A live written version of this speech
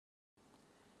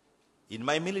In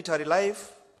my military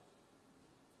life,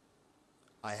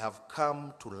 I have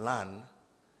come to learn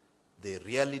the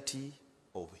reality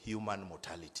of human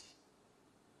mortality.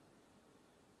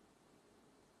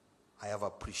 I have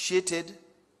appreciated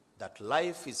that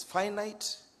life is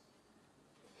finite,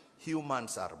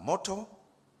 humans are mortal,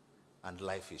 and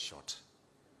life is short.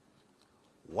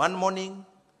 One morning,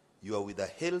 you are with a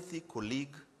healthy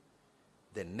colleague.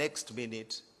 The next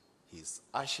minute, he's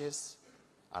ashes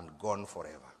and gone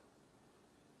forever.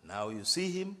 Now you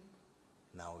see him,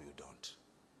 now you don't.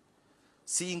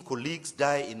 Seeing colleagues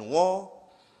die in war,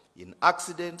 in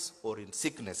accidents, or in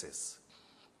sicknesses,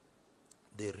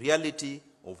 the reality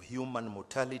of human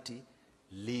mortality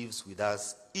lives with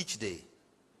us each day.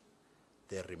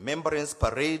 The remembrance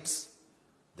parades,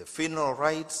 the funeral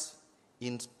rites,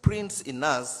 imprints in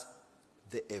us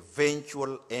the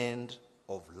eventual end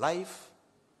of life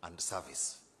and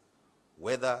service,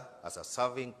 whether as a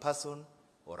serving person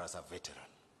or as a veteran.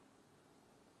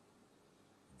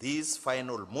 These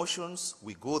final motions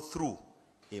we go through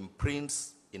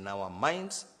imprints in our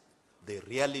minds the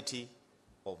reality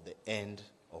of the end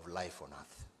of life on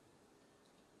earth.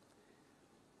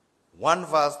 One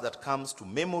verse that comes to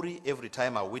memory every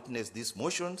time I witness these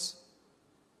motions,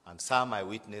 and some I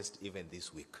witnessed even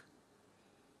this week.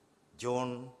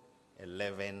 John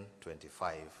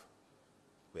 11:25,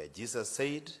 where Jesus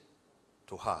said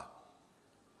to her,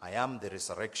 I am the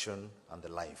resurrection and the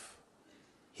life.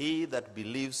 He that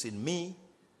believes in me,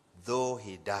 though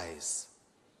he dies,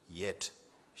 yet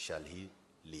shall he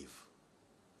live.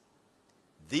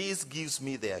 This gives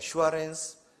me the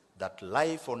assurance that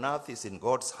life on earth is in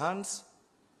God's hands.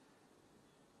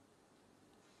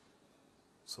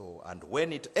 And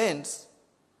when it ends,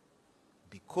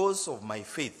 because of my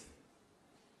faith,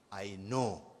 I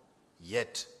know,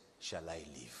 yet shall I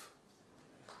live.